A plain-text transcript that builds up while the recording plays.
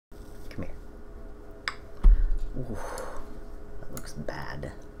Ooh, that looks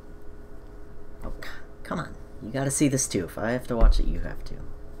bad. Oh, come on. You gotta see this too. If I have to watch it, you have to.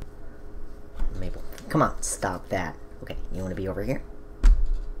 Mabel, come on, stop that. Okay, you wanna be over here?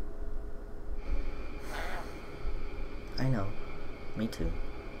 I know. Me too.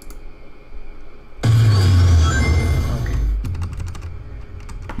 Okay.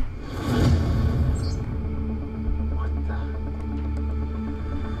 What the?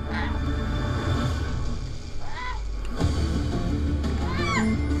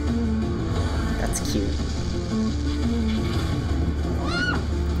 That's cute.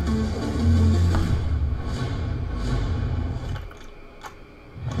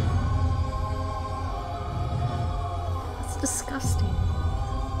 Disgusting.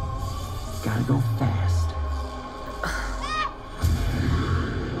 Gotta go fast.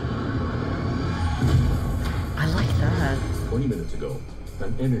 I like that. 20 minutes ago,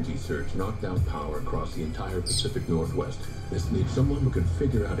 an energy surge knocked out power across the entire Pacific Northwest. This needs someone who can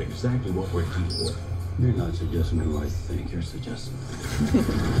figure out exactly what we're dealing with. You're not suggesting who I think you're suggesting.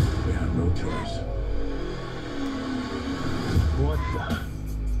 We have no choice. What the?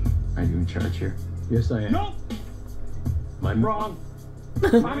 Are you in charge here? Yes, I am. No! I'm Wrong!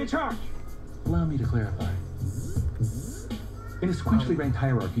 I'm in charge! Allow me to clarify. In a sequentially ranked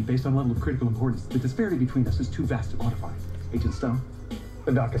hierarchy based on level of critical importance, the disparity between us is too vast to quantify. Agent Stone?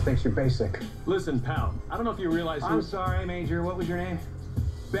 The doctor thinks you're basic. Listen, pal, I don't know if you realize I'm sorry, Major. What was your name?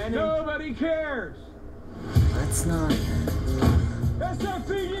 Benny. Nobody cares! That's not...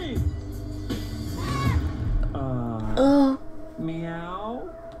 SFPD! Meow?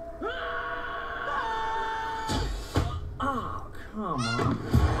 Oh, come on.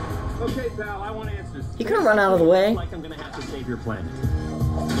 Okay, pal, I want answers. You can run out of the way. Like I'm gonna have to save your planet.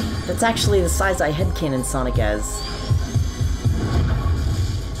 That's actually the size I headcanon Sonic as.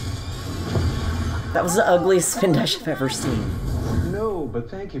 That was the ugliest spin dash I've ever seen. No, but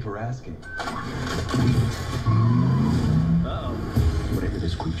thank you for asking. Uh-oh. Whatever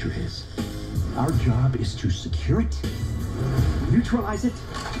this creature is, our job is to secure it, neutralize it,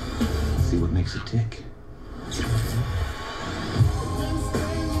 see what makes it tick.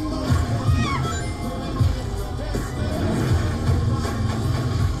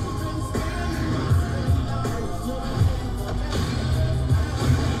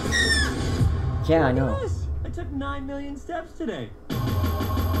 Yeah, I know. I took 9 million steps today.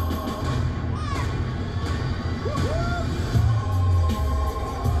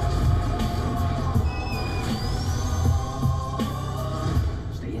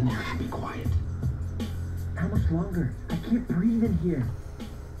 Stay in there and be quiet. How much longer? I can't breathe in here.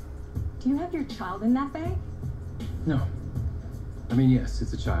 Do you have your child in that bag? No. I mean, yes,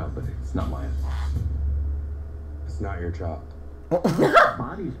 it's a child, but it's not mine. It's not your job.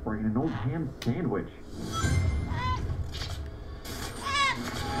 Body spray in an old ham sandwich.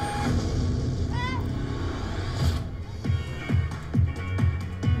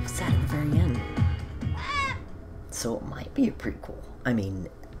 It's at the very end. So it might be a prequel. I mean,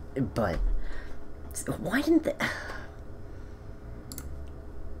 but... Why didn't they...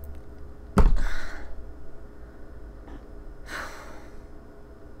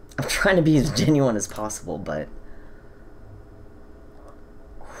 I'm trying to be as genuine as possible, but...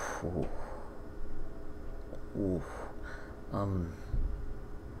 Ooh. Ooh.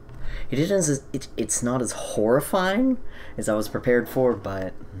 It's not as horrifying as I was prepared for,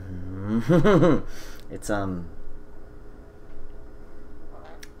 but it's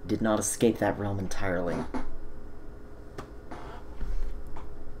did not escape that realm entirely.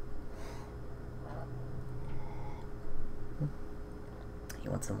 You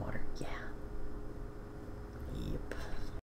want some water?